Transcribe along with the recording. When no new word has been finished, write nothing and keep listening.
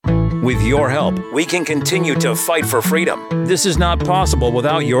With your help, we can continue to fight for freedom. This is not possible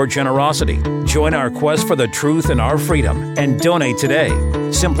without your generosity. Join our quest for the truth and our freedom and donate today.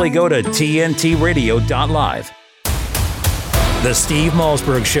 Simply go to tntradio.live. The Steve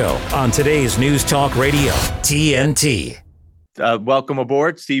Malzberg Show on today's News Talk Radio, TNT. Welcome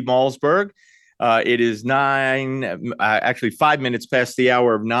aboard, Steve Malzberg. It is 5 minutes past the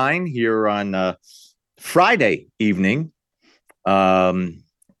hour of 9 here on Friday evening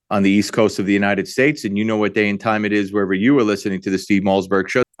on the East Coast of the United States. And you know what day and time it is wherever you are listening to the Steve Malzberg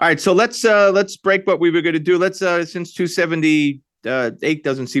Show. All right, so let's break what we were going to do. Let's since 278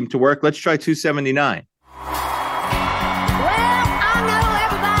 doesn't seem to work, let's try 279.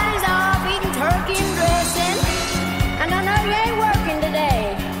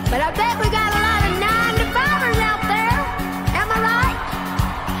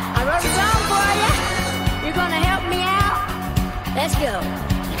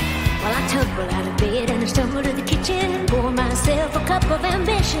 Out of bed and I stumble to the kitchen, pour myself a cup of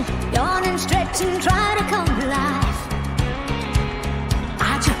ambition, yawn and stretch and try to come to life.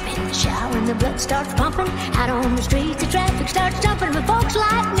 I jump in the shower and the blood starts pumping. Out on the streets the traffic starts jumping with folks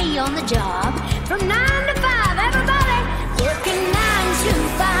like me on the job. From 9 to 5, everybody working 9 to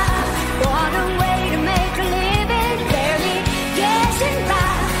 5. What a way to make a living, barely guessing by.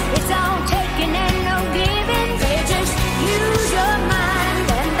 It's all taking and no giving. They just use your mind.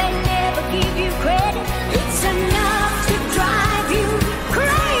 Give you credit, it's enough to drive you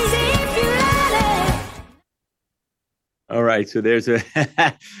crazy if you let it. All right, so there's a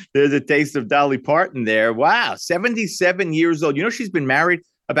there's a taste of Dolly Parton there. Wow, 77 years old. You know, she's been married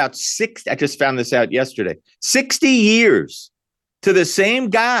about 60. I just found this out yesterday. 60 years to the same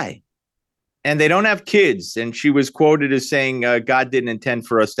guy, and they don't have kids. And she was quoted as saying, "God didn't intend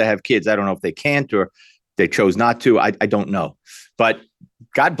for us to have kids." I don't know if they can't or they chose not to. I don't know, but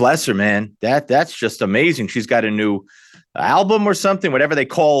God bless her, man. That's just amazing. She's got a new album or something, whatever they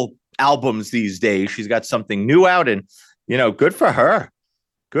call albums these days. She's got something new out, and you know, good for her.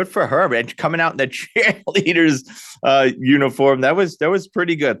 Good for her, man. Coming out in the cheerleaders uniform. That was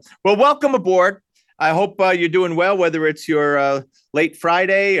pretty good. Well, welcome aboard. I hope you're doing well, whether it's your late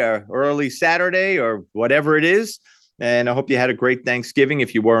Friday or early Saturday or whatever it is. And I hope you had a great Thanksgiving.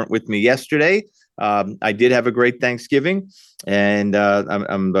 If you weren't with me yesterday, I did have a great Thanksgiving, and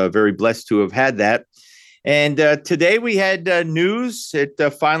I'm very blessed to have had that. And today we had news. It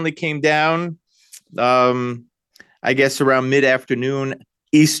finally came down, I guess, around mid-afternoon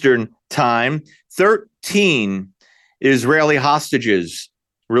Eastern time. 13 Israeli hostages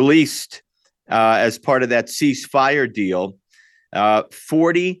released as part of that ceasefire deal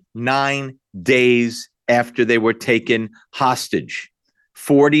 49 days after they were taken hostage.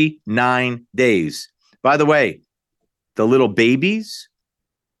 49 days. By the way, the little babies,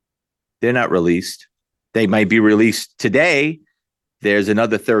 they're not released. They might be released today. There's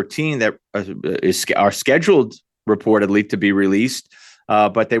another 13 that are scheduled reportedly to be released,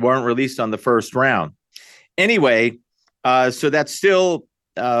 but they weren't released on the first round. Anyway, so that still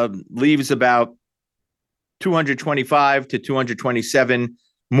leaves about 225 to 227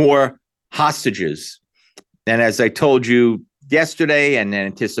 more hostages. And as I told you yesterday, and in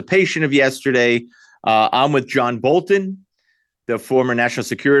anticipation of yesterday, I'm with John Bolton, the former national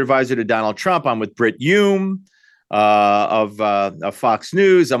security advisor to Donald Trump. I'm with Brit Hume of Fox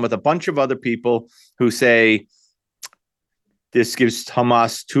News. I'm with a bunch of other people who say this gives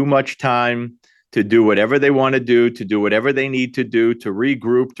Hamas too much time to do whatever they want to do whatever they need to do, to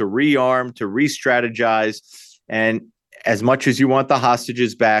regroup, to rearm, to re-strategize. And as much as you want the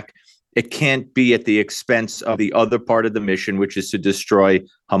hostages back, it can't be at the expense of the other part of the mission, which is to destroy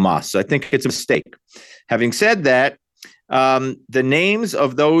Hamas. So I think it's a mistake. Having said that, the names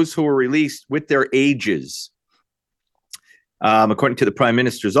of those who were released with their ages, according to the Prime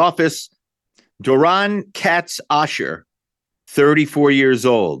Minister's office, Doron Katz Asher, 34 years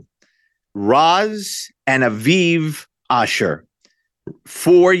old. Raz and Aviv Asher,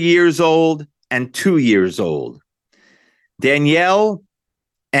 4 years old and 2 years old. Danielle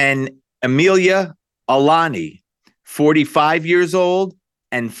and Amelia Alani, 45 years old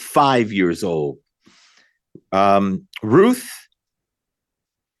and 5 years old. Ruth,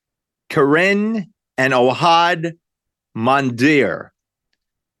 Karen, and Ohad Mandir,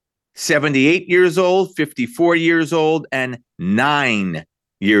 78 years old, 54 years old, and 9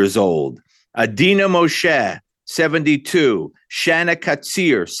 years old. Adina Moshe, 72. Shanna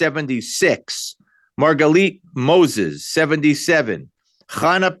Katsir, 76. Margalit Moses, 77.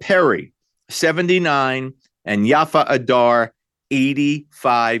 Chana Perry, 79. And Yafa Adar,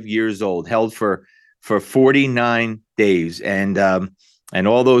 85 years old, held for 49 days. And And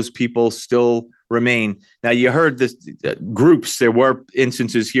all those people still remain. Now, you heard this groups. There were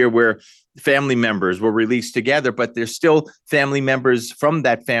instances here where family members were released together, but there's still family members from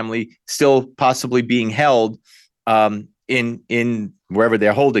that family still possibly being held in wherever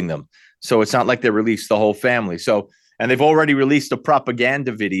they're holding them. So it's not like they released the whole family. So, and they've already released a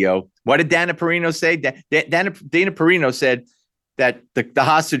propaganda video. What did Dana Perino say? Dana Perino said that the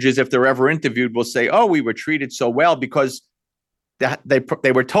hostages, if they're ever interviewed, will say, "Oh, we were treated so well," because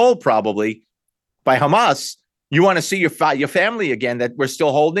they were told probably by Hamas, "You want to see your family again that we're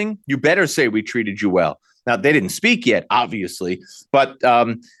still holding? You better say we treated you well." Now, they didn't speak yet, obviously, but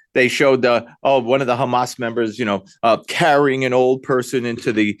they showed one of the Hamas members, carrying an old person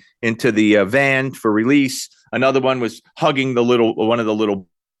into the van for release. Another one was hugging one of the little.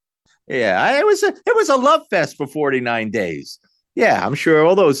 Yeah, it was a love fest for 49 days. Yeah, I'm sure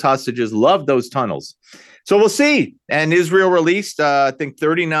all those hostages loved those tunnels. So we'll see. And Israel released, I think,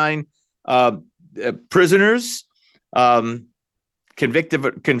 39 prisoners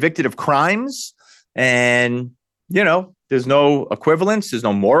convicted of crimes. And, there's no equivalence. There's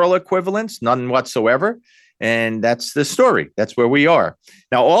no moral equivalence, none whatsoever. And that's the story. That's where we are.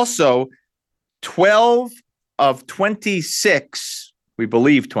 Now, also, 12 of 26, we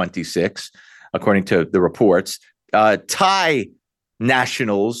believe 26, according to the reports, Thai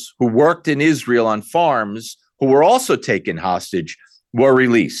nationals who worked in Israel on farms, who were also taken hostage, were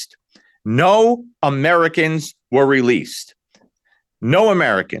released. No Americans were released. No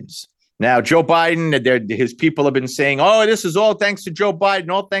Americans. Now, Joe Biden, his people have been saying, "Oh, this is all thanks to Joe Biden,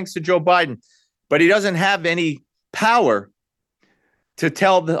 all thanks to Joe Biden." But he doesn't have any power to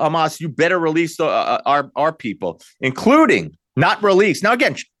tell the Hamas, "You better release our people," including not release. Now,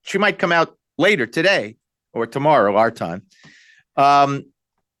 again, she might come out later today or tomorrow, our time.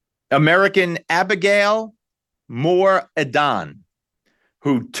 American Abigail Moore Adan,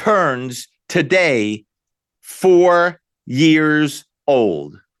 who turns today 4 years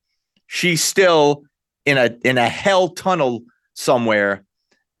old. She's still in a hell tunnel somewhere,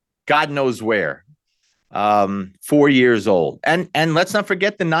 God knows where. 4 years old. And let's not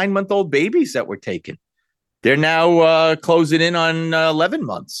forget the 9-month-old babies that were taken. They're now closing in on 11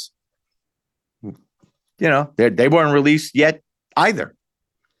 months. They weren't released yet either.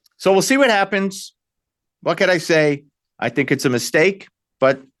 So we'll see what happens. What can I say? I think it's a mistake,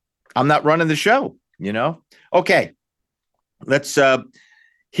 but I'm not running the show, Okay, let's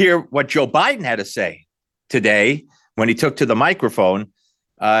hear what Joe Biden had to say today when he took to the microphone.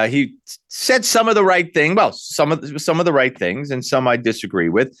 He said some of the right thing. Well, some of the right things, and some I disagree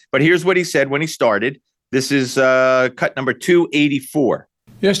with. But here's what he said when he started. This is cut number 284.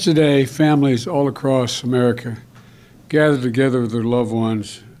 Yesterday, families all across America gathered together with their loved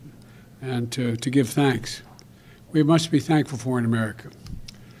ones and to give thanks. We have much to be thankful for in America.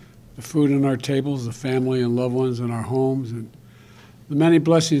 The food on our tables, the family and loved ones in our homes, and the many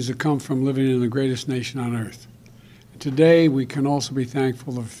blessings that come from living in the greatest nation on earth. And today, we can also be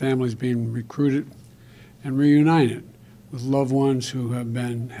thankful for families being recruited and reunited with loved ones who have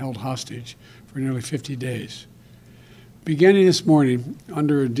been held hostage for nearly 50 days. Beginning this morning,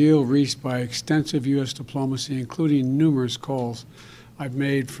 under a deal reached by extensive U.S. diplomacy, including numerous calls I've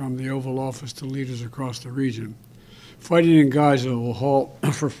made from the Oval Office to leaders across the region, fighting in Gaza will halt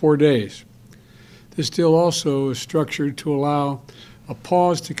for 4 days. This deal also is structured to allow a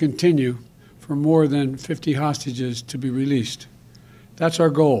pause to continue for more than 50 hostages to be released. That's our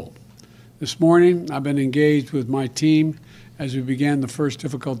goal. This morning, I've been engaged with my team as we began the first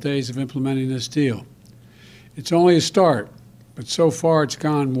difficult days of implementing this deal. It's only a start, but so far it's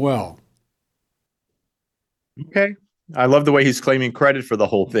gone well. Okay. I love the way he's claiming credit for the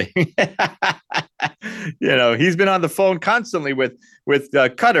whole thing. He's been on the phone constantly with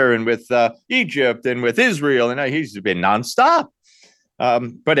Qatar and with Egypt and with Israel, and he's been nonstop.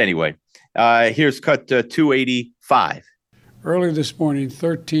 But anyway, here's cut 285. Early this morning,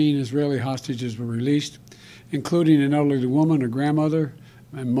 13 Israeli hostages were released, including an elderly woman, a grandmother,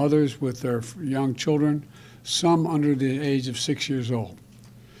 and mothers with their young children, some under the age of 6 years old.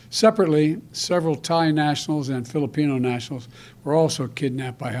 Separately, several Thai nationals and Filipino nationals were also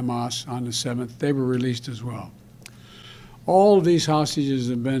kidnapped by Hamas on the 7th. They were released as well. All of these hostages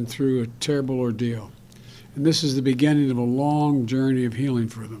have been through a terrible ordeal, and this is the beginning of a long journey of healing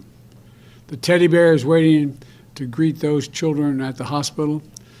for them. The teddy bears waiting to greet those children at the hospital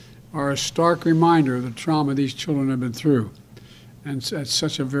are a stark reminder of the trauma these children have been through, and at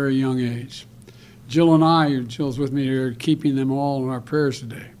such a very young age. Jill and I, Jill's with me here, keeping them all in our prayers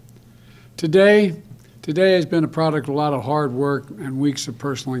today. Today has been a product of a lot of hard work and weeks of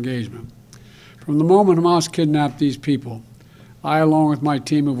personal engagement. From the moment Hamas kidnapped these people, I, along with my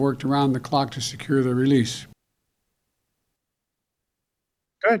team, have worked around the clock to secure their release.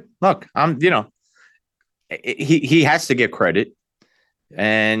 Good. Look, he has to get credit,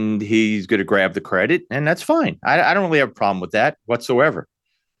 and he's going to grab the credit, and that's fine. I don't really have a problem with that whatsoever.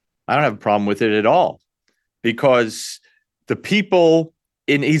 I don't have a problem with it at all, because the people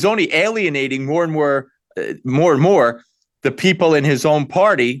he's only alienating more and more the people in his own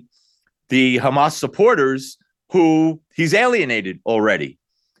party, the Hamas supporters, who he's alienated already.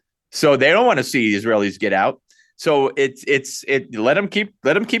 So they don't want to see Israelis get out. So let him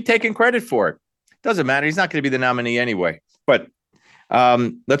keep taking credit for it. Doesn't matter. He's not going to be the nominee anyway. But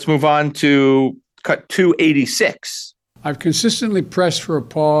let's move on to cut 286. I've consistently pressed for a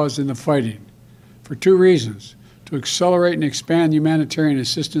pause in the fighting for two reasons: to accelerate and expand humanitarian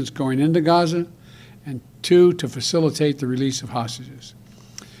assistance going into Gaza, and two, to facilitate the release of hostages.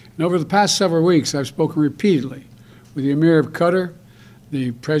 And over the past several weeks, I've spoken repeatedly with the Emir of Qatar,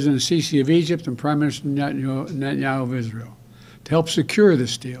 the President Sisi of Egypt, and Prime Minister Netanyahu of Israel to help secure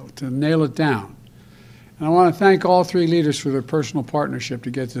this deal, to nail it down. And I want to thank all three leaders for their personal partnership to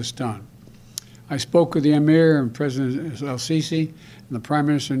get this done. I spoke with the Emir and President el-Sisi and the Prime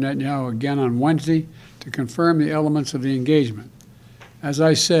Minister Netanyahu again on Wednesday to confirm the elements of the engagement. As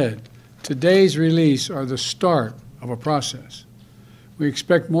I said, today's release are the start of a process. We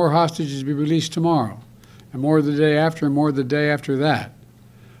expect more hostages to be released tomorrow, and more the day after, and more the day after that.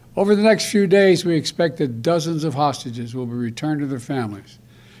 Over the next few days, we expect that dozens of hostages will be returned to their families.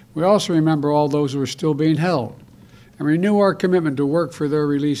 We also remember all those who are still being held and renew our commitment to work for their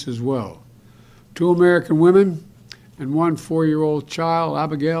release as well. 2 American women and 1 4-year-old child,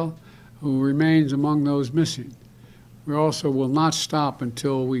 Abigail, who remains among those missing. We also will not stop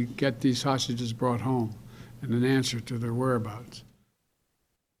until we get these hostages brought home and an answer to their whereabouts.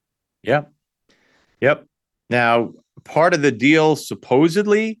 Yep. Now, part of the deal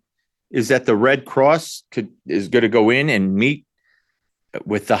supposedly is that the Red Cross is going to go in and meet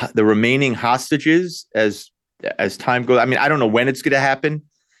with the remaining hostages as time goes. I mean, I don't know when it's going to happen.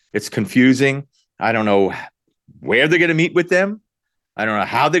 It's confusing. I don't know where they're going to meet with them. I don't know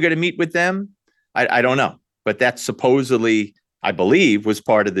how they're going to meet with them. I don't know. But that supposedly, I believe, was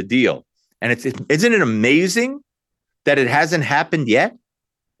part of the deal. And isn't it amazing that it hasn't happened yet?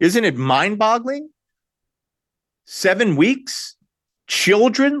 Isn't it mind-boggling? 7 weeks,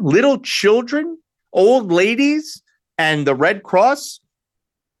 children, little children, old ladies, and the Red Cross.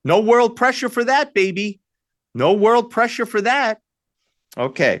 No world pressure for that, baby. No world pressure for that.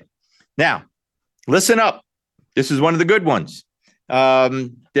 Okay. Now, listen up. This is one of the good ones.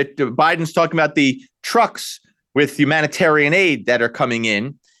 That Biden's talking about the trucks with humanitarian aid that are coming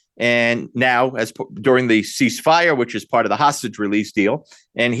in. And now, during the ceasefire, which is part of the hostage release deal.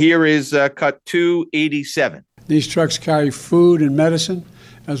 And here is cut 287. These trucks carry food and medicine,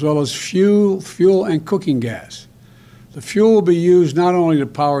 as well as fuel and cooking gas. The fuel will be used not only to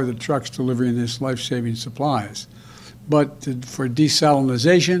power the trucks delivering this life-saving supplies, but for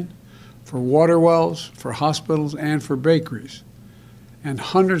desalinization, for water wells, for hospitals, and for bakeries. And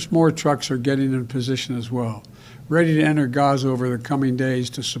hundreds more trucks are getting in position as well, ready to enter Gaza over the coming days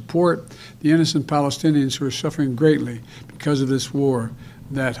to support the innocent Palestinians who are suffering greatly because of this war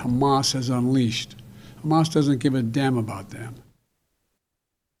that Hamas has unleashed. Hamas doesn't give a damn about them.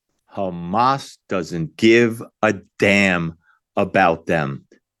 Hamas doesn't give a damn about them.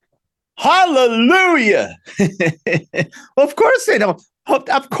 Hallelujah! Well, of course they don't.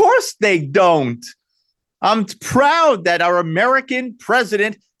 Of course they don't. I'm proud that our American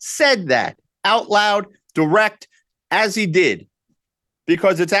president said that out loud, direct, as he did,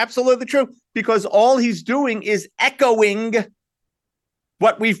 because it's absolutely true. Because all he's doing is echoing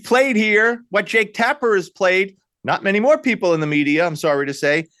what we've played here, what Jake Tapper has played. Not many more people in the media, I'm sorry to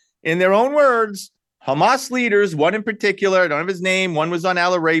say, in their own words. Hamas leaders, one in particular, I don't have his name. One was on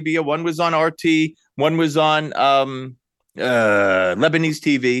Al Arabia, one was on RT, one was on Lebanese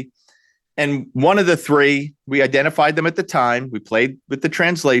TV. And one of the three, we identified them at the time. We played with the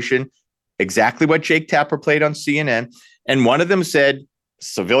translation, exactly what Jake Tapper played on CNN. And one of them said,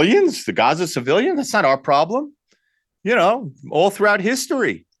 civilians, the Gaza civilians, that's not our problem. You know, all throughout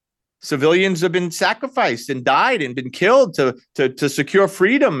history, civilians have been sacrificed and died and been killed to secure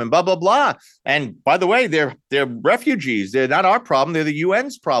freedom and blah, blah, blah. And by the way, they're refugees. They're not our problem. They're the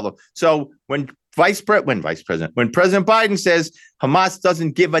UN's problem. So when President Biden says Hamas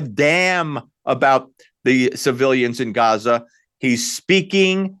doesn't give a damn about the civilians in Gaza, he's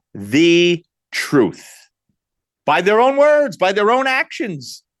speaking the truth. By their own words, by their own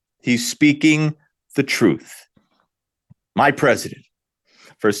actions, he's speaking the truth. My president,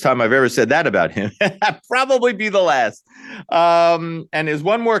 First time I've ever said that about him. Probably be the last. And there's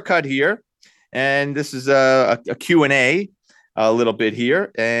one more cut here. And this is a Q&A a little bit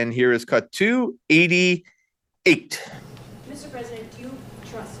here. And here is cut 288. Mr. President, do you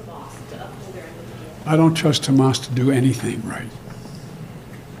trust Hamas to uphold their end of the deal? I don't trust Hamas to do anything right.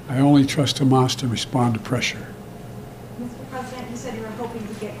 I only trust Hamas to respond to pressure. Mr. President, you said you were hoping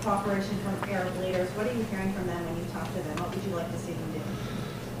to get cooperation from Arab leaders. What are you hearing from them when you talk to them? What would you like to see them do?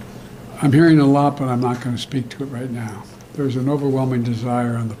 I'm hearing a lot, but I'm not going to speak to it right now. There's an overwhelming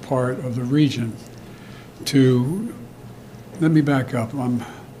desire on the part of the region to, let me back up.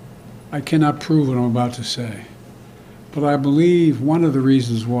 I cannot prove what I'm about to say, but I believe one of the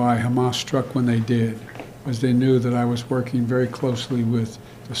reasons why Hamas struck when they did was they knew that I was working very closely with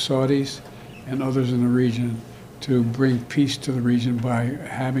the Saudis and others in the region to bring peace to the region by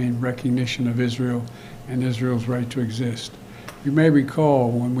having recognition of Israel and Israel's right to exist. You may recall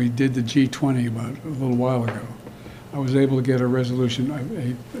when we did the G20 about a little while ago, I was able to get a resolution,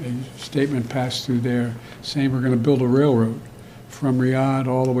 a statement passed through there saying we're going to build a railroad from Riyadh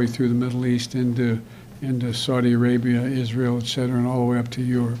all the way through the Middle East into Saudi Arabia, Israel, et cetera, and all the way up to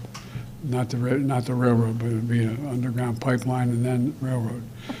Europe. Not the railroad, but it would be an underground pipeline and then railroad.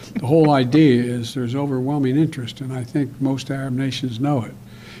 The whole idea is there's overwhelming interest, and I think most Arab nations know it,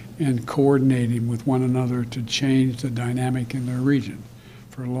 in coordinating with one another to change the dynamic in their region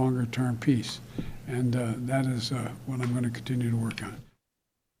for longer-term peace. And that is what I'm going to continue to work on.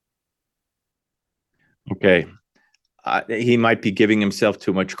 Okay. He might be giving himself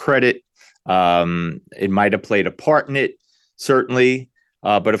too much credit. It might have played a part in it, certainly.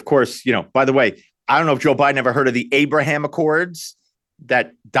 But of course, by the way, I don't know if Joe Biden ever heard of the Abraham Accords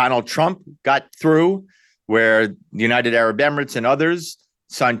that Donald Trump got through, where the United Arab Emirates and others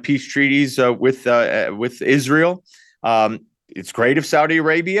signed peace treaties with Israel. It's great if Saudi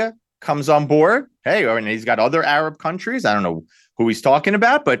Arabia comes on board. Hey, I mean, he's got other Arab countries. I don't know who he's talking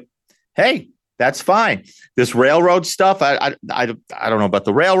about, but hey, that's fine. This railroad stuff, I don't know about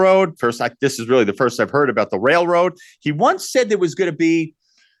the railroad. This is really the first I've heard about the railroad. He once said there was going to be,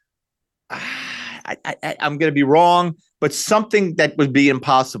 I'm going to be wrong, but something that would be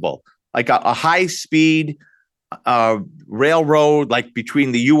impossible, like a high-speed railroad, like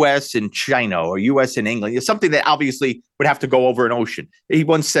between the U.S. and China or U.S. and England. It's something that obviously would have to go over an ocean. He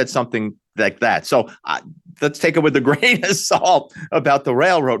once said something like that. So let's take it with a grain of salt about the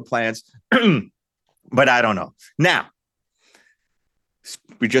railroad plans. But I don't know. Now,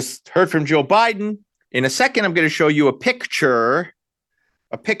 we just heard from Joe Biden. In a second, I'm going to show you a picture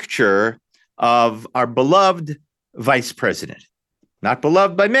of our beloved vice president. Not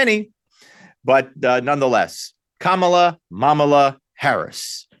beloved by many, but nonetheless, Kamala Mamala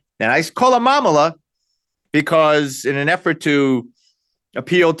Harris. And I call her Mamala because in an effort to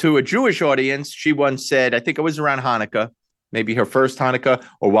appeal to a Jewish audience, she once said, I think it was around Hanukkah, maybe her first Hanukkah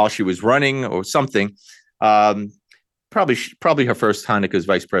or while she was running or something. Probably her first Hanukkah as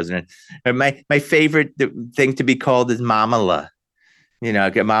vice president. And my favorite thing to be called is Mamala.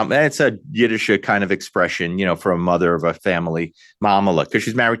 It's a Yiddish kind of expression, for a mother of a family, Mamala, because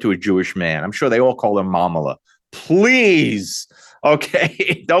she's married to a Jewish man. I'm sure they all call her Mamala. Please.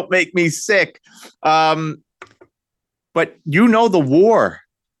 Okay. Don't make me sick. But the war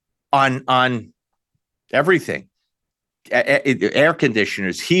on everything. Air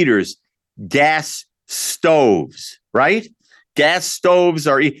conditioners, heaters, gas stoves, right? Gas stoves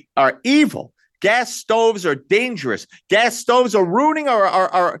are evil. Gas stoves are dangerous. Gas stoves are ruining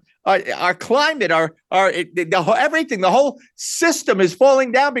our climate, everything. The whole system is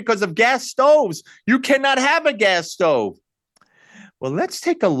falling down because of gas stoves. You cannot have a gas stove. Well, let's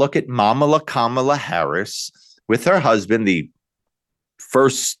take a look at Kamala Harris with her husband, the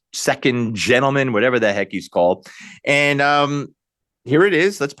second gentleman, whatever the heck he's called. And here it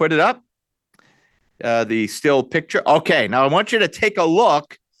is. Let's put it up. The still picture. Okay, now I want you to take a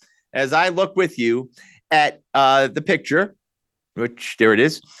look as I look with you at the picture, which there it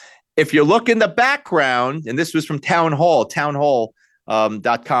is. If you look in the background, and this was from townhall.com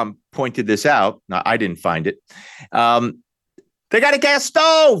pointed this out. Now, I didn't find it. They got a gas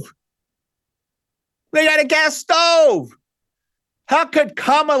stove. How could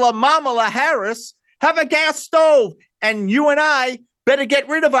Kamala Mamala Harris have a gas stove? And you and I better get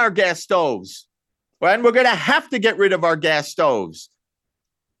rid of our gas stoves. And we're going to have to get rid of our gas stoves.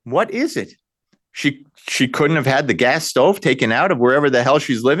 What is it? She couldn't have had the gas stove taken out of wherever the hell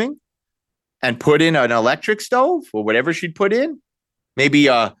she's living and put in an electric stove or whatever she'd put in. Maybe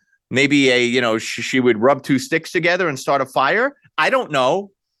she would rub two sticks together and start a fire. I don't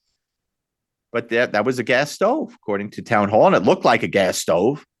know. But that was a gas stove, according to Town Hall, and it looked like a gas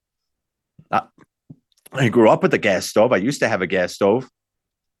stove. I grew up with a gas stove. I used to have a gas stove.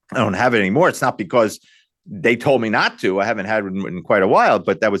 I don't have it anymore. It's not because they told me not to. I haven't had it in quite a while,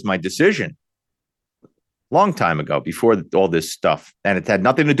 but that was my decision. Long time ago, before all this stuff. And it had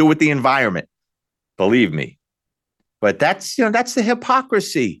nothing to do with the environment. Believe me. But that's the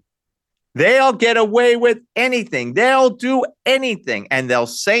hypocrisy. They'll get away with anything. They'll do anything and they'll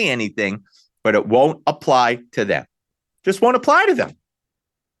say anything, but it won't apply to them. Just won't apply to them.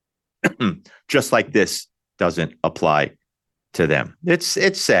 Just like this doesn't apply to them. It's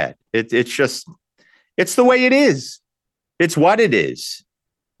sad. It's the way it is. It's what it is.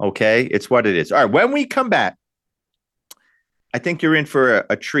 Okay? It's what it is. All right. When we come back, I think you're in for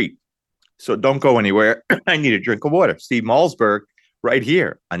a treat. So don't go anywhere. I need a drink of water. Steve Malzberg right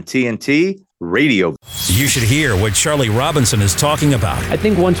here on TNT Radio. You should hear what Charlie Robinson is talking about. I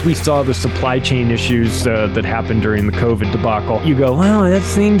think once we saw the supply chain issues that happened during the COVID debacle, you go, well, that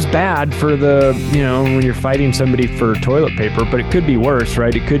seems bad for when you're fighting somebody for toilet paper, but it could be worse,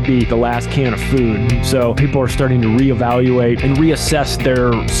 right? It could be the last can of food. So people are starting to reevaluate and reassess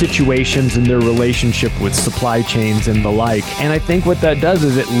their situations and their relationship with supply chains and the like. And I think what that does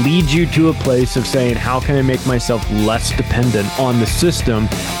is it leads you to a place of saying, how can I make myself less dependent on the system?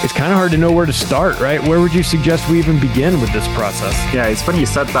 It's kind of hard to know where to start, right? Where would you suggest we even begin with this process? Yeah, it's funny you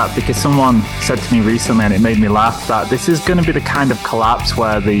said that because someone said to me recently, and it made me laugh, that this is going to be the kind of collapse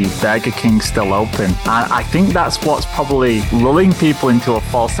where the Burger King's still open. And I think that's what's probably lulling people into a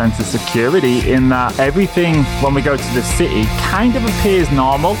false sense of security, in that everything when we go to the city kind of appears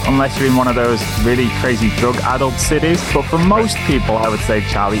normal, unless you're in one of those really crazy drug-addled cities. But for most people, I would say,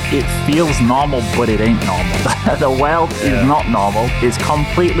 Charlie, it feels normal, but it ain't normal. The world is not normal. It's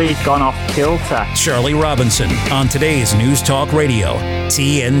completely gone off kilter. Charlie Robinson on today's News Talk Radio,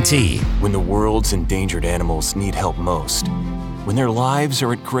 TNT. When the world's endangered animals need help most, when their lives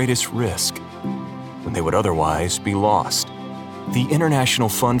are at greatest risk, when they would otherwise be lost, the International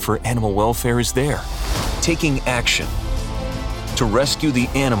Fund for Animal Welfare is there, taking action to rescue the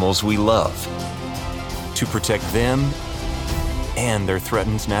animals we love, to protect them and their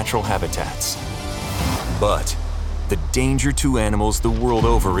threatened natural habitats. But the danger to animals the world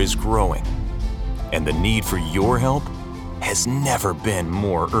over is growing, and the need for your help has never been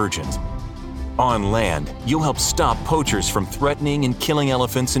more urgent. On land, you'll help stop poachers from threatening and killing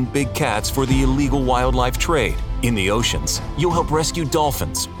elephants and big cats for the illegal wildlife trade. In the oceans, you'll help rescue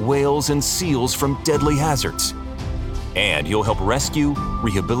dolphins, whales, and seals from deadly hazards. And you'll help rescue,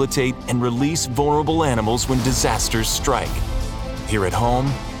 rehabilitate, and release vulnerable animals when disasters strike. Here at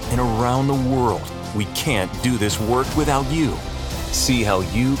home and around the world, we can't do this work without you. See how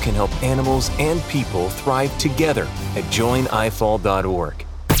you can help animals and people thrive together at joinifall.org.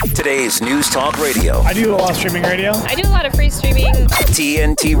 Today's News Talk Radio. I do a lot of streaming radio. I do a lot of free streaming.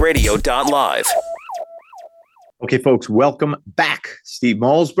 TNTRadio.live. Okay, folks, welcome back. Steve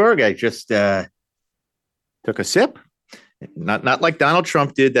Malzberg. I just took a sip. Not like Donald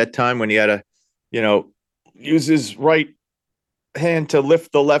Trump did that time when he had to, use his right hand to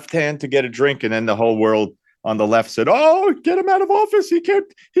lift the left hand to get a drink, and then the whole world on the left said, "Oh, get him out of office.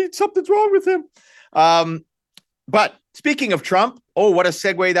 Something's wrong with him." But speaking of Trump, what a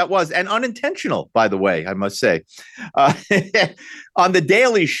segue that was, and unintentional, by the way, I must say. On the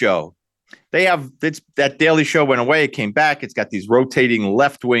Daily Show, that Daily Show went away, it came back. It's got these rotating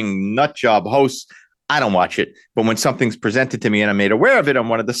left-wing nut job hosts. I don't watch it, but when something's presented to me and I'm made aware of it on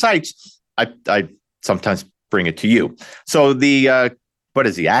one of the sites, I sometimes bring it to you. So the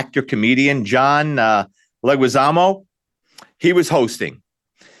actor, comedian John Leguizamo, he was hosting,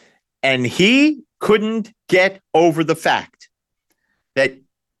 and he couldn't get over the fact that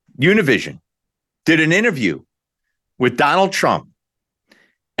Univision did an interview with Donald Trump,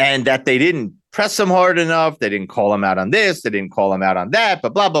 and that they didn't press him hard enough. They didn't call him out on this. They didn't call him out on that,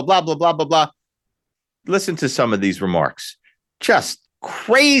 but blah, blah, blah, blah, blah, blah, blah. Listen to some of these remarks. Just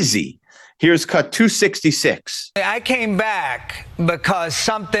crazy. Here's cut 266. I came back because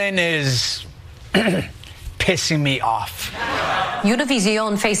something is pissing me off.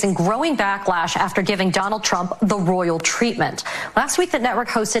 Univision facing growing backlash after giving Donald Trump the royal treatment. Last week, the network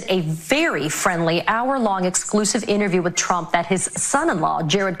hosted a very friendly hour-long exclusive interview with Trump that his son-in-law,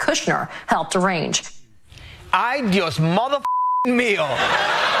 Jared Kushner, helped arrange. Ay, Dios motherfucking mío.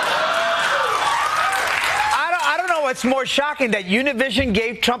 I don't know what's more shocking, that Univision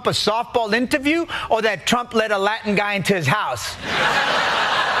gave Trump a softball interview or that Trump let a Latin guy into his house.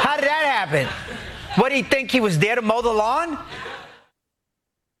 How did that happen? What, did he think he was there to mow the lawn?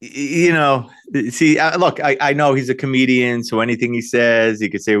 You know, see, look, I know he's a comedian, so anything he says, he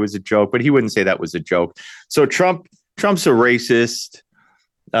could say it was a joke, but he wouldn't say that was a joke. So Trump's a racist.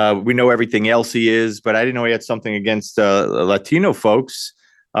 We know everything else he is, but I didn't know he had something against Latino folks.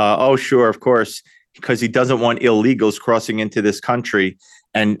 Oh, sure, of course, because he doesn't want illegals crossing into this country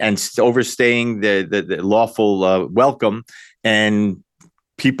and overstaying the lawful welcome, and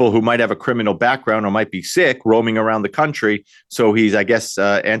people who might have a criminal background or might be sick roaming around the country. So he's, I guess,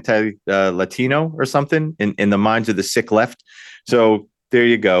 anti-Latino or something in the minds of the sick left. So there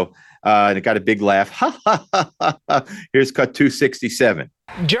you go. And it got a big laugh. Here's cut 267.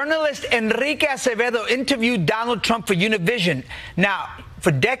 Journalist Enrique Acevedo interviewed Donald Trump for Univision. Now,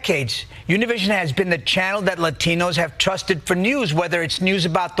 for decades, Univision has been the channel that Latinos have trusted for news, whether it's news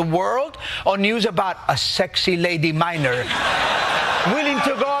about the world or news about a sexy lady minor willing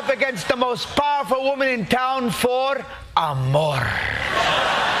to go up against the most powerful woman in town for amor.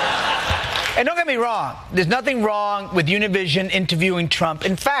 And don't get me wrong, there's nothing wrong with Univision interviewing Trump.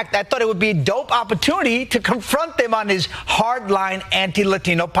 In fact, I thought it would be a dope opportunity to confront him on his hardline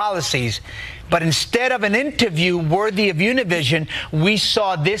anti-Latino policies. But instead of an interview worthy of Univision, we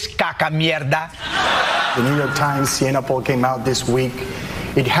saw this caca mierda. The New York Times Siena poll came out this week.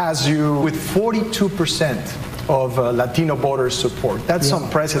 It has you with 42% of Latino voters support. That's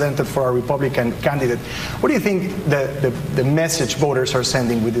unprecedented for a Republican candidate. What do you think the message voters are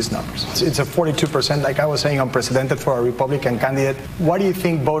sending with these numbers? It's a 42%, like I was saying, unprecedented for a Republican candidate. Why do you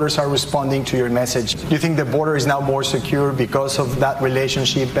think voters are responding to your message? Do you think the border is now more secure because of that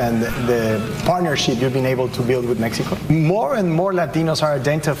relationship and the partnership you've been able to build with Mexico? More and more Latinos are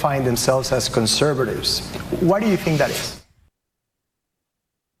identifying themselves as conservatives. Why do you think that is?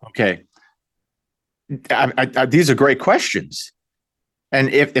 Okay. These are great questions.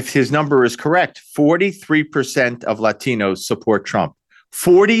 And if his number is correct, 43% of Latinos support Trump.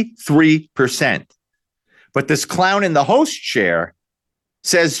 43%. But this clown in the host chair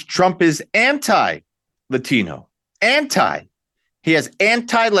says Trump is anti-Latino. Anti. He has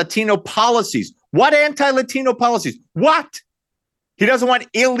anti-Latino policies. What anti-Latino policies? What? He doesn't want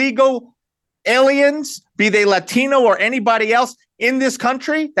illegal aliens, be they Latino or anybody else, in this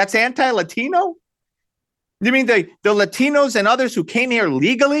country? That's anti-Latino? You mean the Latinos and others who came here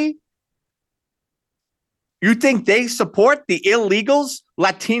legally? You think they support the illegals,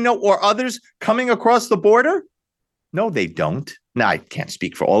 Latino or others, coming across the border? No, they don't. Now, I can't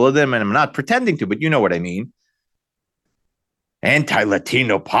speak for all of them, and I'm not pretending to, but you know what I mean.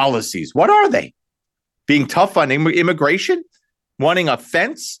 Anti-Latino policies. What are they? Being tough on immigration? Wanting a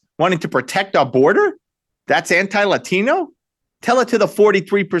fence? Wanting to protect our border? That's anti-Latino? Tell it to the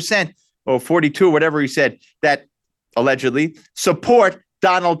 43%. Or 42, whatever he said, that allegedly support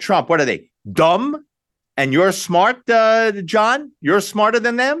Donald Trump. What are they? Dumb? And you're smart, John? You're smarter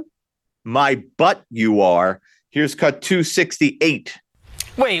than them? My butt, you are. Here's cut 268.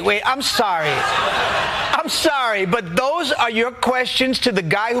 Wait, I'm sorry. I'm sorry, but those are your questions to the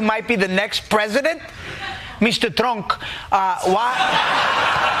guy who might be the next president? Mr. Trump, why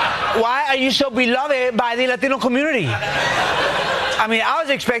are you so beloved by the Latino community? I mean, I was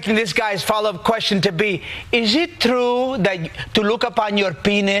expecting this guy's follow-up question to be, is it true that to look upon your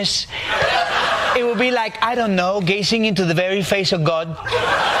penis, it would be like, I don't know, gazing into the very face of God?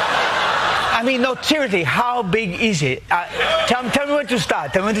 I mean, no, seriously, how big is it? Tell me when to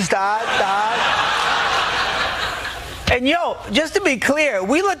start. Tell me when to start. And just to be clear,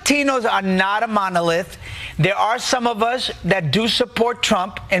 we Latinos are not a monolith. There are some of us that do support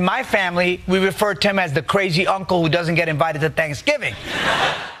Trump. In my family, we refer to him as the crazy uncle who doesn't get invited to Thanksgiving.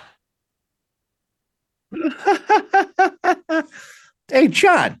 Hey,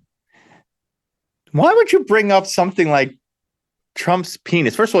 John, why would you bring up something like Trump's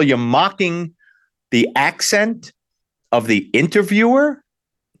penis? First of all, you're mocking the accent of the interviewer.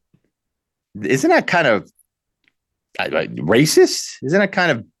 Isn't that kind of racist? Isn't that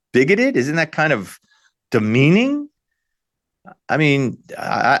kind of bigoted? Isn't that kind of demeaning? I mean,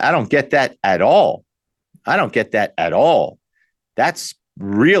 I don't get that at all. I don't get that at all. That's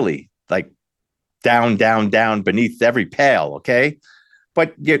really like down beneath every pale. Okay.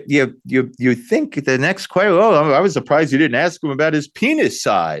 But you think the next question, I was surprised you didn't ask him about his penis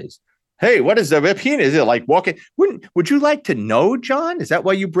size. Hey, what is the penis? Is it like walking? Would you like to know, John? Is that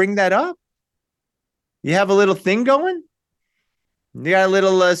why you bring that up? You have a little thing going? You got a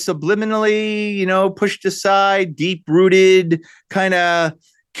little subliminally, pushed aside, deep-rooted kind of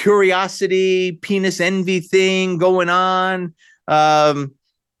curiosity, penis envy thing going on. Well,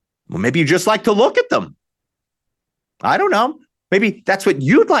 maybe you just like to look at them. I don't know. Maybe that's what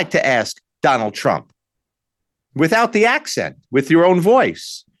you'd like to ask Donald Trump without the accent, with your own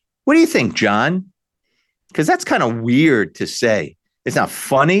voice. What do you think, John? Because that's kind of weird to say. It's not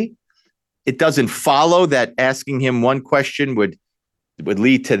funny. It doesn't follow that asking him one question would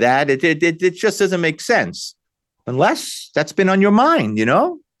lead to that. It just doesn't make sense. Unless that's been on your mind, you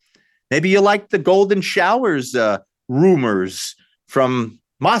know? Maybe you like the golden showers rumors from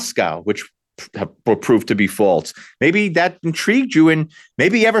Moscow, which were proved to be false. Maybe that intrigued you, and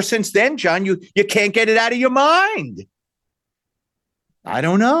maybe ever since then, John, you can't get it out of your mind. I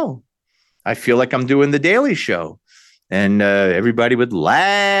don't know. I feel like I'm doing the Daily Show, and everybody would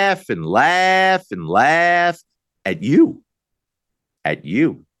laugh and laugh and laugh at you.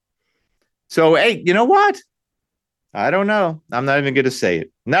 So, hey, you know what? I don't know. I'm not even going to say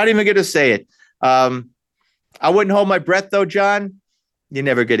it. I wouldn't hold my breath, though, John. You're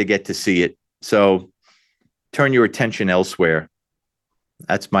never going to get to see it. So turn your attention elsewhere.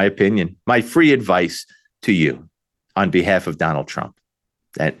 That's my opinion. My free advice to you on behalf of Donald Trump.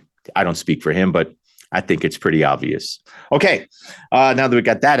 And I don't speak for him, but I think it's pretty obvious. Okay, now that we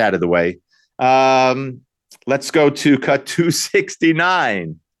got that out of the way, let's go to cut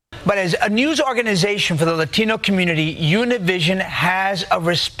 269. But as a news organization for the Latino community, Univision has a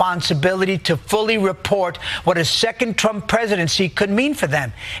responsibility to fully report what a second Trump presidency could mean for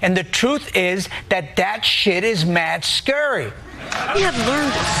them. And the truth is that shit is mad scary. We have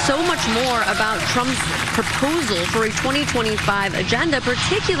learned so much more about Trump's proposal for a 2025 agenda,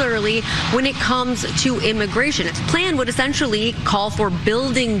 particularly when it comes to immigration. Its plan would essentially call for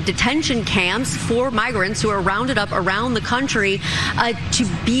building detention camps for migrants who are rounded up around the country to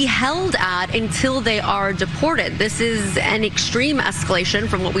be held at until they are deported. This is an extreme escalation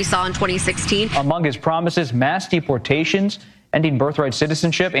from what we saw in 2016. Among his promises, mass deportations, ending birthright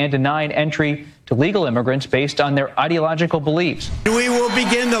citizenship, and denying entry to legal immigrants based on their ideological beliefs. We will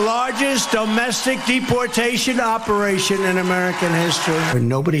begin the largest domestic deportation operation in American history.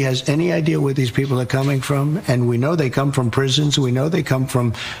 Nobody has any idea where these people are coming from, and we know they come from prisons. We know they come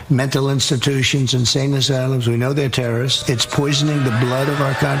from mental institutions, insane asylums. We know they're terrorists. It's poisoning the blood of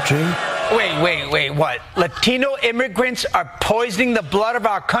our country. Wait, what? Latino immigrants are poisoning the blood of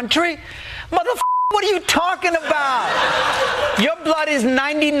our country? Motherfucker. What are you talking about? Your blood is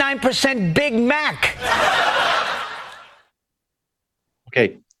 99% Big Mac.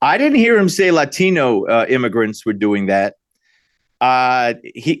 Okay, I didn't hear him say Latino immigrants were doing that.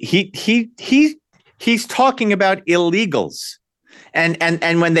 He's talking about illegals,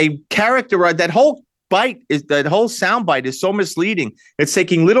 and when they characterize that whole sound bite is so misleading. It's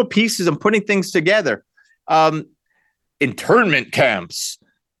taking little pieces and putting things together. Internment camps.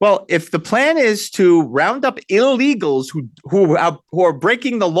 Well, if the plan is to round up illegals who are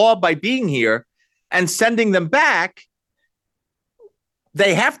breaking the law by being here and sending them back,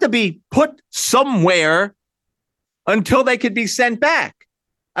 they have to be put somewhere until they could be sent back.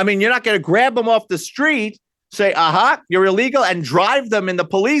 I mean, you're not going to grab them off the street, say, aha, you're illegal, and drive them in the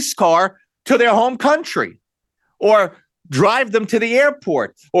police car to their home country, or drive them to the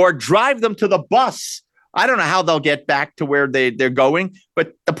airport, or drive them to the bus. I don't know how they'll get back to where they're going,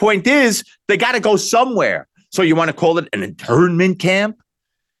 but the point is they got to go somewhere. So you want to call it an internment camp?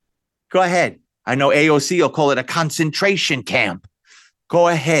 Go ahead. I know AOC will call it a concentration camp. Go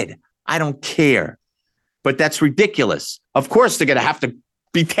ahead. I don't care. But that's ridiculous. Of course, they're going to have to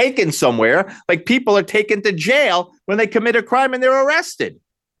be taken somewhere, like people are taken to jail when they commit a crime and they're arrested.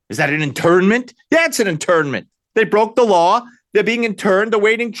 Is that an internment? Yeah, it's an internment. They broke the law. They're being interned,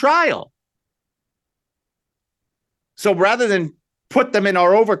 awaiting trial. So rather than put them in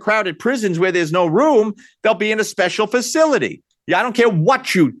our overcrowded prisons where there's no room, they'll be in a special facility. Yeah, I don't care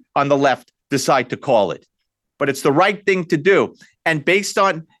what you on the left decide to call it, but it's the right thing to do. And based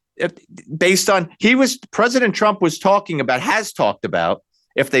on President Trump has talked about,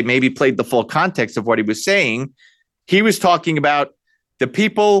 if they maybe played the full context of what he was saying, he was talking about the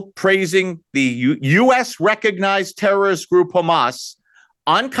people praising the U.S. recognized terrorist group Hamas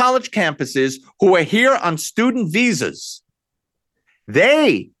on college campuses who are here on student visas.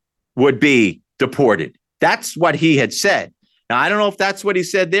 They would be deported. That's what he had said. Now, I don't know if that's what he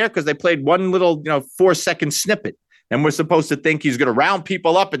said there, because they played one little 4-second snippet, and we're supposed to think he's going to round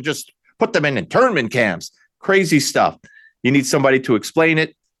people up and just put them in internment camps. Crazy stuff. You need somebody to explain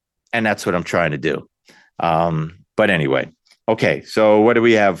it, and that's what I'm trying to do. But anyway, okay, so what do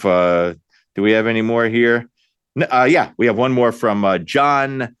we have? Do we have any more here? Yeah, we have one more from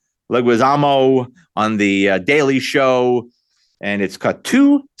John Leguizamo on the Daily Show, and it's cut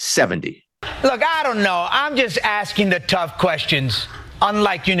 270. Look, I don't know. I'm just asking the tough questions,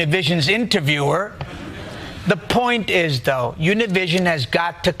 unlike Univision's interviewer. The point is, though, Univision has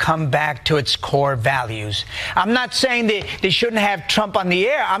got to come back to its core values. I'm not saying they shouldn't have Trump on the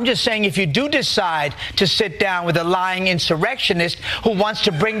air. I'm just saying if you do decide to sit down with a lying insurrectionist who wants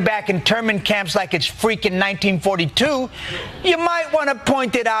to bring back internment camps like it's freaking 1942, you might want to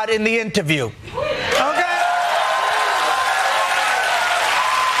point it out in the interview. Okay?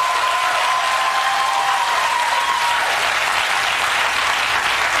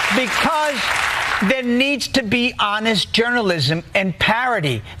 Because there needs to be honest journalism and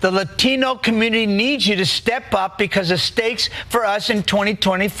parity. The Latino community needs you to step up because the stakes for us in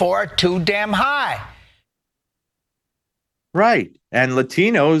 2024 are too damn high. Right. And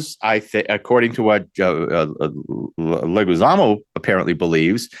Latinos, I think, according to what Leguizamo apparently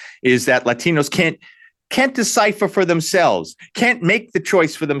believes, is that Latinos can't decipher for themselves, can't make the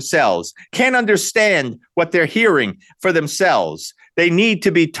choice for themselves, can't understand what they're hearing for themselves. They need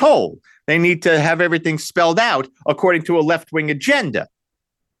to be told. They need to have everything spelled out according to a left-wing agenda.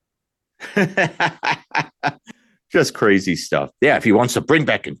 Just crazy stuff. Yeah, if he wants to bring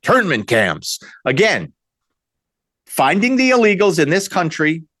back internment camps. Again, finding the illegals in this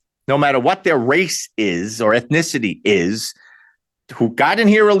country, no matter what their race is or ethnicity is, who got in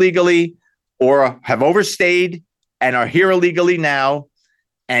here illegally or have overstayed and are here illegally now,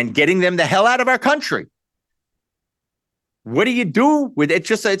 and getting them the hell out of our country. What do you do with it?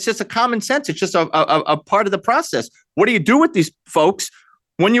 It's just a common sense. It's just a part of the process. What do you do with these folks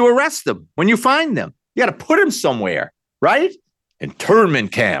when you arrest them, when you find them? You got to put them somewhere, right?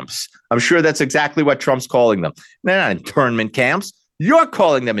 Internment camps. I'm sure that's exactly what Trump's calling them. They're not internment camps. You're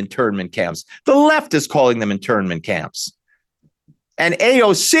calling them internment camps. The left is calling them internment camps. And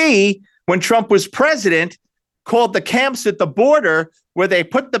AOC, when Trump was president, called the camps at the border where they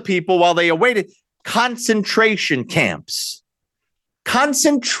put the people while they awaited concentration camps.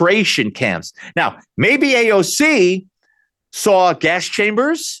 Concentration camps. Now, maybe AOC saw gas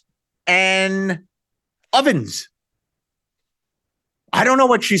chambers and ovens. I don't know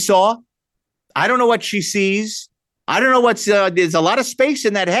what she saw. I don't know what she sees. I don't know what's, there's a lot of space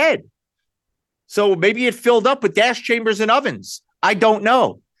in that head. So maybe it filled up with gas chambers and ovens. I don't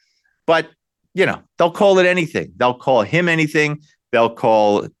know. But, you know, they'll call it anything. They'll call him anything. They'll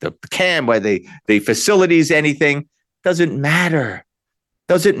call the camp, where the facilities, anything. Doesn't matter.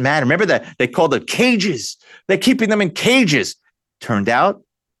 Doesn't matter. Remember that they call them cages. They're keeping them in cages. Turned out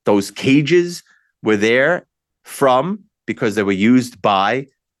those cages were there because they were used by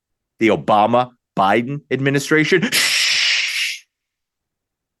the Obama-Biden administration. Shh.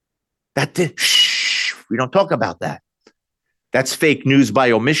 That's it. Shh. We don't talk about that. That's fake news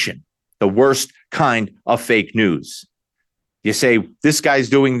by omission. The worst kind of fake news. You say, this guy's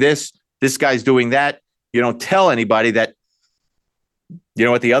doing this guy's doing that. You don't tell anybody that, you know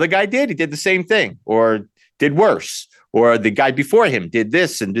what the other guy did? He did the same thing or did worse. Or the guy before him did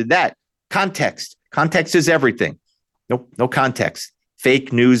this and did that. Context. Context is everything. No context.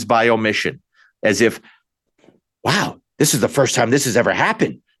 Fake news by omission. As if, wow, this is the first time this has ever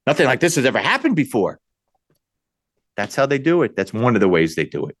happened. Nothing like this has ever happened before. That's how they do it. That's one of the ways they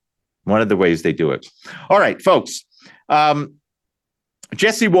do it. One of the ways they do it. All right, folks.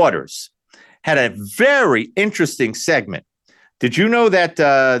 Jesse Waters had a very interesting segment. Did you know that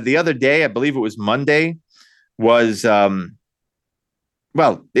the other day, I believe it was Monday, was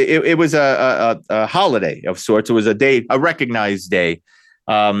it was a holiday of sorts. It was a day, a recognized day,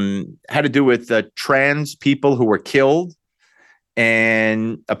 had to do with trans people who were killed.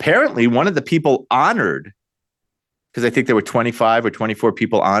 And apparently one of the people honored, because I think there were 25 or 24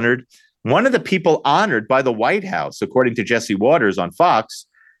 people honored. One of the people honored by the White House, according to Jesse Waters on Fox,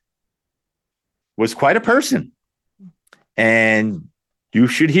 was quite a person. And you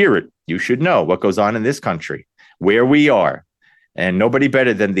should hear it. You should know what goes on in this country, where we are. And nobody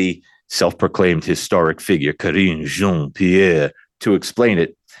better than the self-proclaimed historic figure, Karine Jean-Pierre, to explain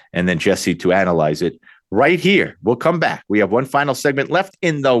it, and then Jesse to analyze it right here. We'll come back. We have one final segment left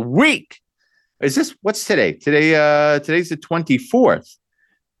in the week. What's today? Today's the 24th.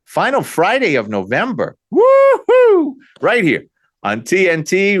 Final Friday of November. Woohoo! Right here on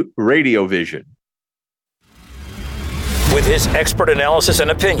TNT Radio Vision. With his expert analysis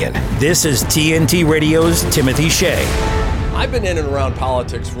and opinion, this is TNT Radio's Timothy Shea. I've been in and around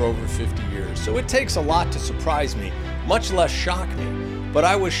politics for over 50 years, so it takes a lot to surprise me, much less shock me. But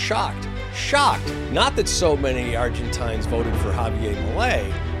I was shocked. Shocked, not that so many Argentines voted for Javier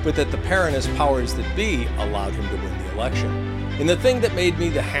Milei, but that the Peronist powers that be allowed him to win the election. And the thing that made me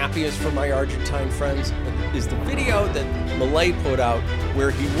the happiest for my Argentine friends is the video that Milei put out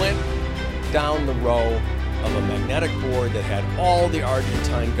where he went down the row of a magnetic board that had all the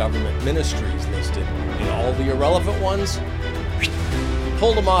Argentine government ministries listed, and all the irrelevant ones,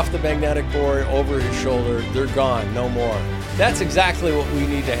 pulled them off the magnetic board over his shoulder. They're gone, no more. That's exactly what we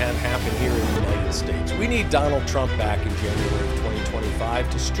need to have happen here in the United States. We need Donald Trump back in January of 2025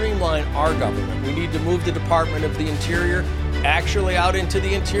 to streamline our government. We need to move the Department of the Interior actually out into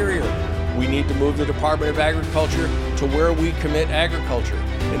the interior. We need to move the Department of Agriculture to where we commit agriculture.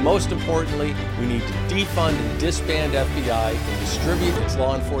 And most importantly, we need to defund and disband FBI and distribute its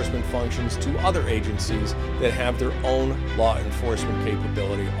law enforcement functions to other agencies that have their own law enforcement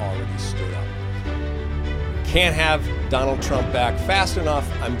capability already stood up. Can't have Donald Trump back fast enough.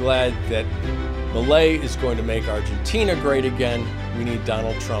 I'm glad that Milei is going to make Argentina great again. We need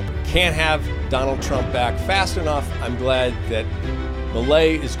Donald Trump. Can't have Donald Trump back fast enough. I'm glad that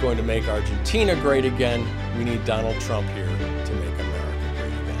Milei is going to make Argentina great again. We need Donald Trump here to make America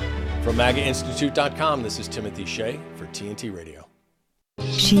great again. From MAGAInstitute.com, this is Timothy Shea for TNT Radio.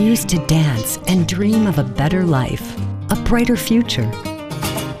 She used to dance and dream of a better life, a brighter future.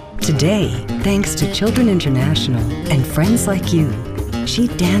 Today, thanks to Children International and friends like you, she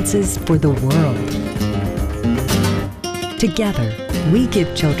dances for the world. Together, we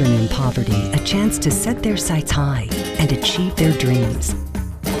give children in poverty a chance to set their sights high and achieve their dreams.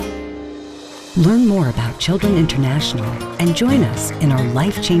 Learn more about Children International and join us in our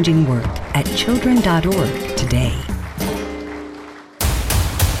life-changing work at children.org today.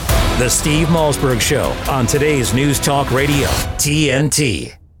 The Steve Malzberg Show on today's News Talk Radio,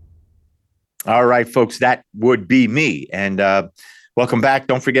 TNT. All right, folks, that would be me. And welcome back.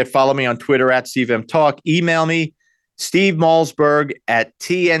 Don't forget, follow me on Twitter at SteveMTalk. Email me, Steve Malzberg at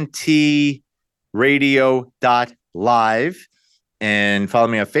tntradio.live. And follow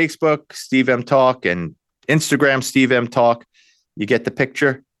me on Facebook, Steve M Talk, and Instagram, Steve M Talk. You get the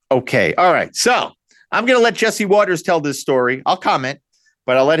picture? Okay. All right. So I'm going to let Jesse Waters tell this story. I'll comment,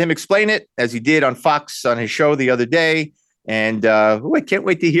 but I'll let him explain it as he did on Fox on his show the other day. And I can't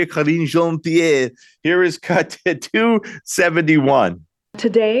wait to hear Karine Jean-Pierre. Here is cut 271.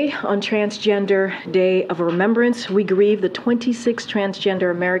 Today, on Transgender Day of Remembrance, we grieve the 26 transgender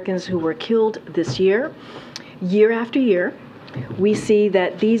Americans who were killed this year. Year after year, we see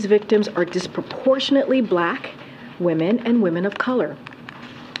that these victims are disproportionately Black women and women of color.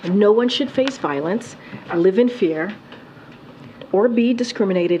 No one should face violence, live in fear, or be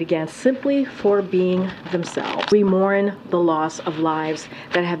discriminated against simply for being themselves. We mourn the loss of lives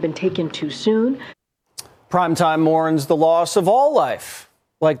that have been taken too soon. Primetime mourns the loss of all life,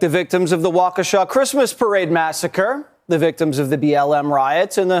 like the victims of the Waukesha Christmas Parade massacre, the victims of the BLM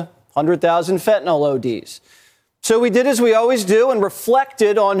riots, and the 100,000 fentanyl ODs. So we did as we always do and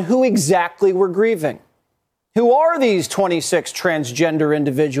reflected on who exactly we're grieving. Who are these 26 transgender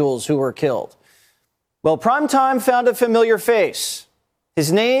individuals who were killed? Well, Primetime found a familiar face.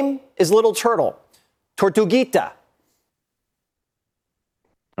 His name is Little Turtle, Tortuguita.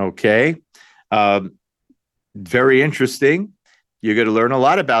 Okay. Very interesting. You're going to learn a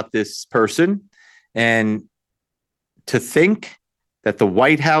lot about this person. And to think that the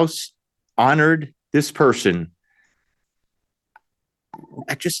White House honored this person,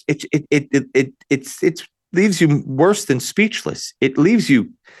 it leaves you worse than speechless. It leaves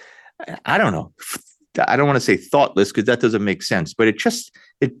you, I don't know. I don't want to say thoughtless because that doesn't make sense, but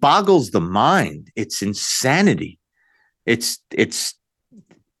it boggles the mind. It's insanity. It's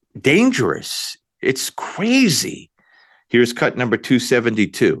dangerous. It's crazy. Here's cut number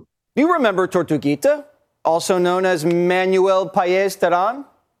 272. You remember Tortuguita, also known as Manuel Paez Terán?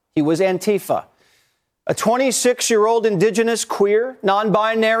 He was Antifa, a 26-year-old indigenous queer,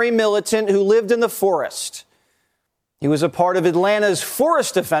 non-binary militant who lived in the forest. He was a part of Atlanta's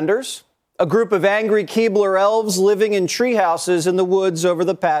Forest Defenders, a group of angry Keebler elves living in treehouses in the woods over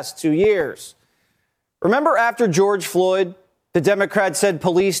the past 2 years. Remember after George Floyd, the Democrats said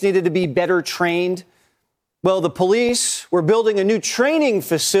police needed to be better trained? Well, the police were building a new training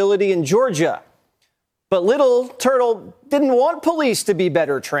facility in Georgia. But Little Turtle didn't want police to be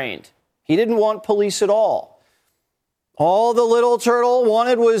better trained. He didn't want police at all. All the Little Turtle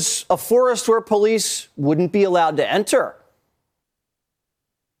wanted was a forest where police wouldn't be allowed to enter.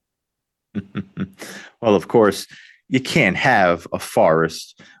 Well, of course, you can't have a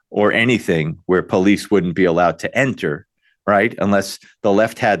forest or anything where police wouldn't be allowed to enter, right? Unless the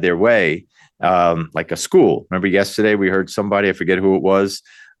left had their way, like a school. Remember yesterday we heard somebody, I forget who it was,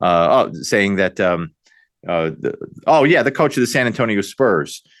 saying that, the coach of the San Antonio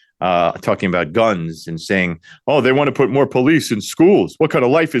Spurs talking about guns and saying, oh, they want to put more police in schools. What kind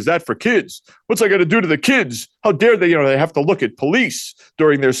of life is that for kids? What's that going to do to the kids? How dare they, they have to look at police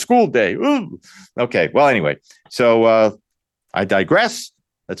during their school day. Ooh. Okay, well, anyway, so I digress.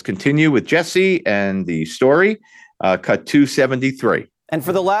 Let's continue with Jesse and the story. Cut 273. And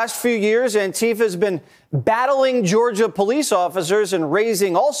for the last few years, Antifa has been battling Georgia police officers and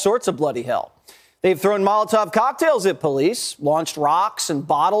raising all sorts of bloody hell. They've thrown Molotov cocktails at police, launched rocks and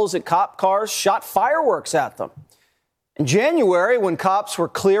bottles at cop cars, shot fireworks at them. In January, when cops were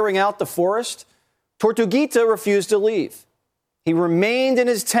clearing out the forest, Tortuguita refused to leave. He remained in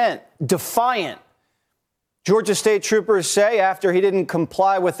his tent, defiant. Georgia state troopers say after he didn't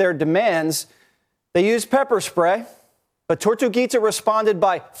comply with their demands, they used pepper spray. But Tortuguita responded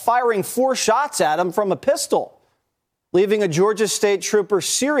by firing 4 shots at him from a pistol, leaving a Georgia state trooper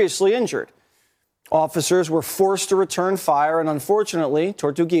seriously injured. Officers were forced to return fire, and unfortunately,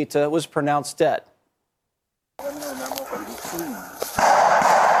 Tortuguita was pronounced dead. Is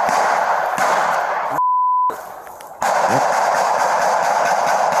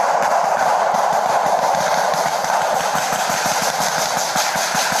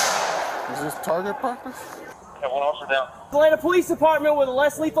this target practice? One officer down. Atlanta Police Department with a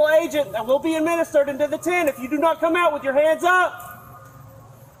less lethal agent that will be administered into the tent if you do not come out with your hands up.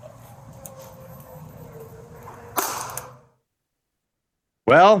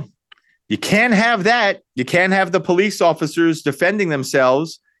 Well, you can't have that. You can't have the police officers defending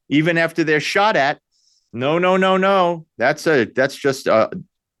themselves even after they're shot at. No. That's just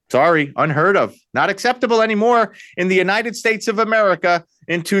sorry, unheard of. Not acceptable anymore in the United States of America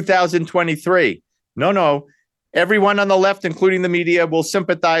in 2023. No. Everyone on the left, including the media, will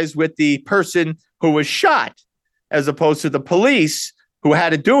sympathize with the person who was shot, as opposed to the police who had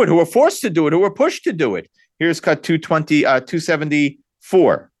to do it, who were forced to do it, who were pushed to do it. Here's cut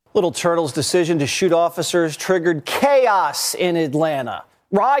 274. Little Turtle's decision to shoot officers triggered chaos in Atlanta.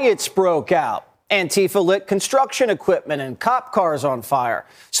 Riots broke out. Antifa lit construction equipment and cop cars on fire,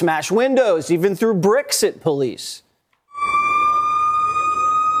 smashed windows, even threw bricks at police.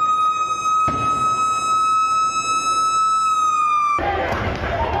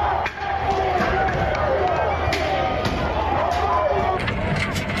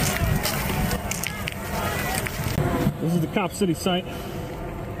 This is the Cop City site.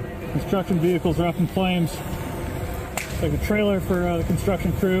 Construction vehicles are up in flames. It's like a trailer for the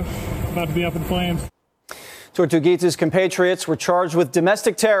construction crew about to be up in flames. Tortuguita's compatriots were charged with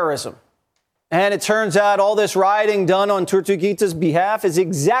domestic terrorism. And it turns out all this rioting done on Tortuguita's behalf is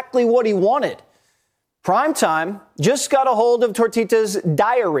exactly what he wanted. Primetime just got a hold of Tortuguita's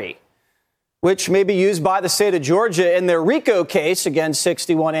diary, which may be used by the state of Georgia in their RICO case against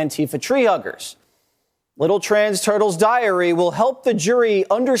 61 Antifa tree huggers. Little Trans Turtle's diary will help the jury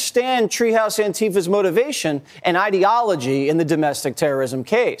understand Treehouse Antifa's motivation and ideology in the domestic terrorism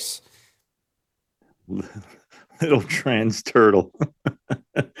case. Little Trans Turtle.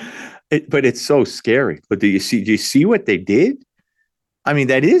 But it's so scary. But do you see what they did? I mean,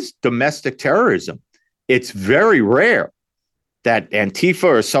 that is domestic terrorism. It's very rare that Antifa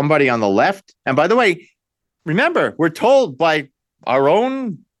or somebody on the left. And by the way, remember, we're told by our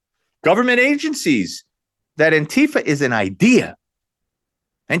own government agencies that Antifa is an idea.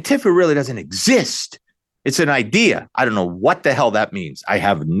 Antifa really doesn't exist. It's an idea. I don't know what the hell that means. I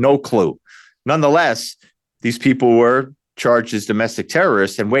have no clue. Nonetheless, these people were charged as domestic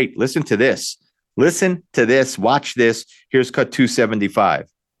terrorists. And wait, listen to this. Listen to this. Watch this. Here's cut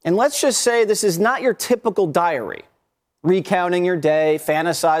 275. And let's just say this is not your typical diary, recounting your day,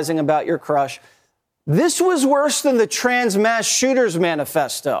 fantasizing about your crush. This was worse than the Trans Mass Shooters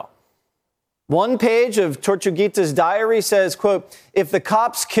Manifesto. One page of Tortuguita's diary says, quote, "If the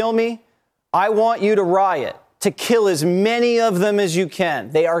cops kill me, I want you to riot, to kill as many of them as you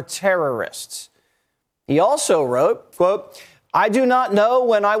can. They are terrorists." He also wrote, quote, "I do not know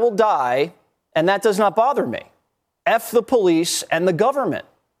when I will die, and that does not bother me. F the police and the government."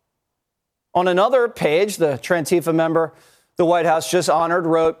 On another page, the Trantifa member the White House just honored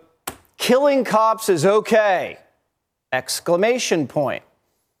wrote, "Killing cops is okay!" Exclamation point.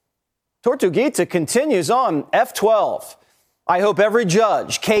 Tortuguita continues on F12. "I hope every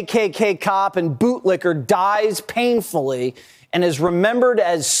judge, KKK cop, and bootlicker dies painfully and is remembered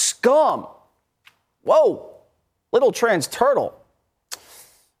as scum." Whoa, Little Trans Turtle.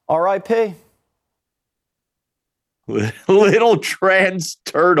 R.I.P. Little Trans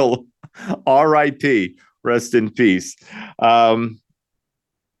Turtle. R.I.P. Rest in peace.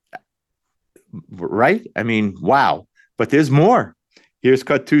 Right? I mean, wow. But there's more. Here's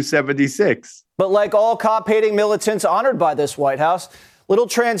cut 276. But like all cop-hating militants honored by this White House, Little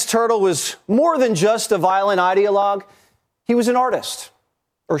Trans Turtle was more than just a violent ideologue. He was an artist,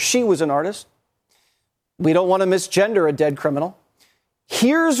 or she was an artist. We don't want to misgender a dead criminal.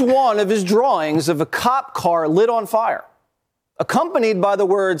 Here's one of his drawings of a cop car lit on fire, accompanied by the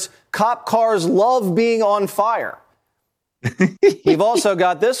words, "Cop cars love being on fire." We've also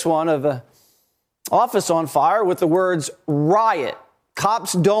got this one of an office on fire with the words, "Riot.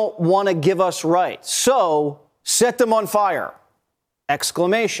 Cops don't want to give us rights, so set them on fire!"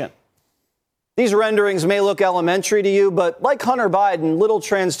 Exclamation. These renderings may look elementary to you, but like Hunter Biden, Little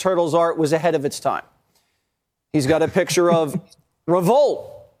Trans Turtle's art was ahead of its time. He's got a picture of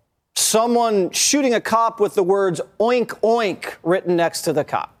revolt, someone shooting a cop with the words "oink, oink" written next to the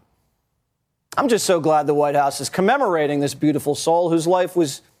cop. I'm just so glad the White House is commemorating this beautiful soul whose life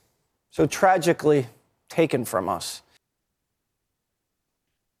was so tragically taken from us.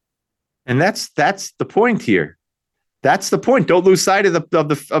 And that's the point here. That's the point. Don't lose sight of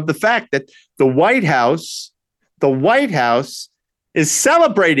the fact that the White House is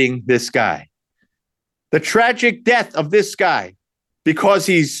celebrating this guy, the tragic death of this guy, because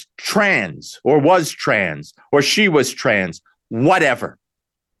he's trans or was trans or she was trans, whatever.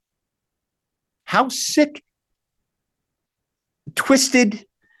 How sick, twisted,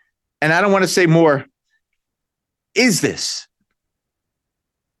 and I don't want to say more, is this?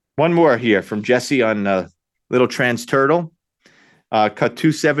 One more here from Jesse on Little Trans Turtle, cut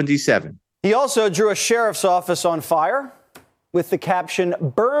 277. He also drew a sheriff's office on fire with the caption,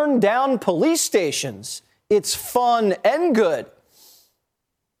 "Burn down police stations. It's fun and good."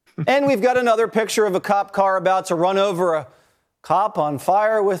 And we've got another picture of a cop car about to run over a cop on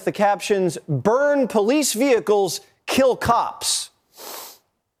fire with the captions, "Burn police vehicles, kill cops."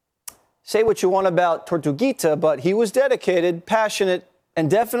 Say what you want about Tortuguita, but he was dedicated, passionate, and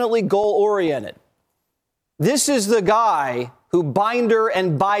definitely goal-oriented. This is the guy who Binder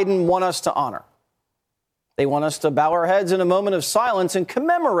and Biden want us to honor. They want us to bow our heads in a moment of silence and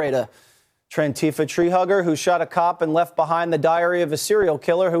commemorate a Trantifa tree hugger who shot a cop and left behind the diary of a serial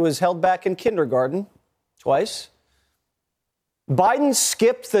killer who was held back in kindergarten twice. Biden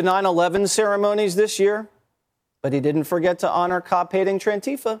skipped the 9/11 ceremonies this year, but he didn't forget to honor cop-hating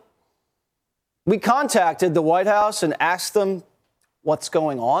Trantifa. We contacted the White House and asked them what's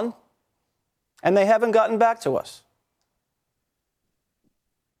going on, and they haven't gotten back to us.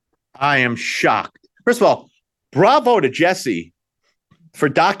 I am shocked. First of all, bravo to Jesse for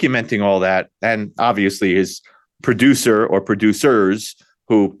documenting all that, and obviously his producer or producers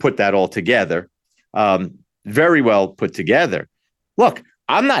who put that all together. Very well put together. Look,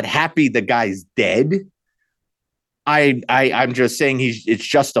 I'm not happy the guy's dead. I'm just saying it's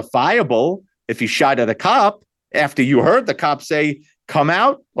justifiable if he shot at a cop after you heard the cop say, "Come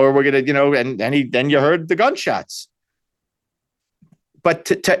out," or we're gonna, then you heard the gunshots. But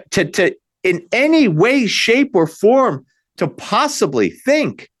to in any way, shape, or form to possibly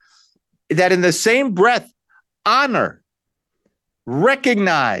think that in the same breath, honor,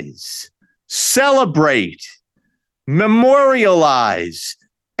 recognize, celebrate, memorialize,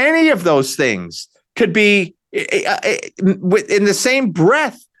 any of those things could be in the same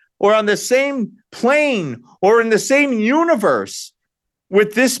breath or on the same plane or in the same universe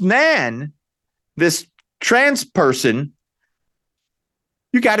with this man, this trans person.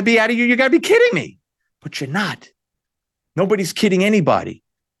 You got to be out of you. You got to be kidding me. But you're not. Nobody's kidding anybody.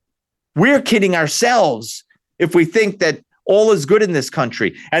 We're kidding ourselves if we think that all is good in this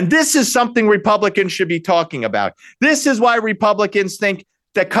country. And this is something Republicans should be talking about. This is why Republicans think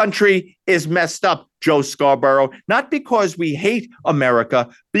the country is messed up, Joe Scarborough. Not because we hate America,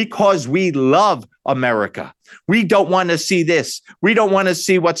 because we love America. We don't want to see this. We don't want to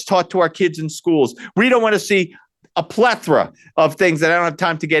see what's taught to our kids in schools. We don't want to see a plethora of things that I don't have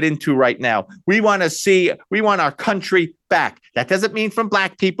time to get into right now. We want our country back. That doesn't mean from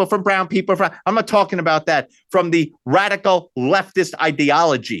black people, from brown people. I'm not talking about that. From the radical leftist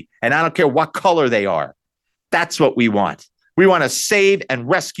ideology. And I don't care what color they are. That's what we want. We want to save and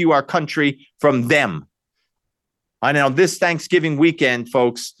rescue our country from them. I know this Thanksgiving weekend,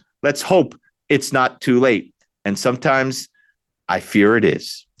 folks, let's hope it's not too late. And sometimes I fear it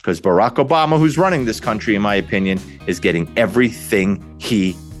is. Because Barack Obama, who's running this country, in my opinion, is getting everything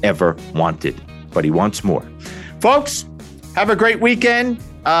he ever wanted. But he wants more. Folks, have a great weekend.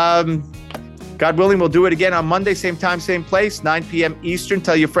 God willing, we'll do it again on Monday, same time, same place, 9 p.m. Eastern.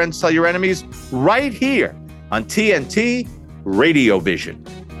 Tell your friends, tell your enemies, right here on TNT Radio Vision.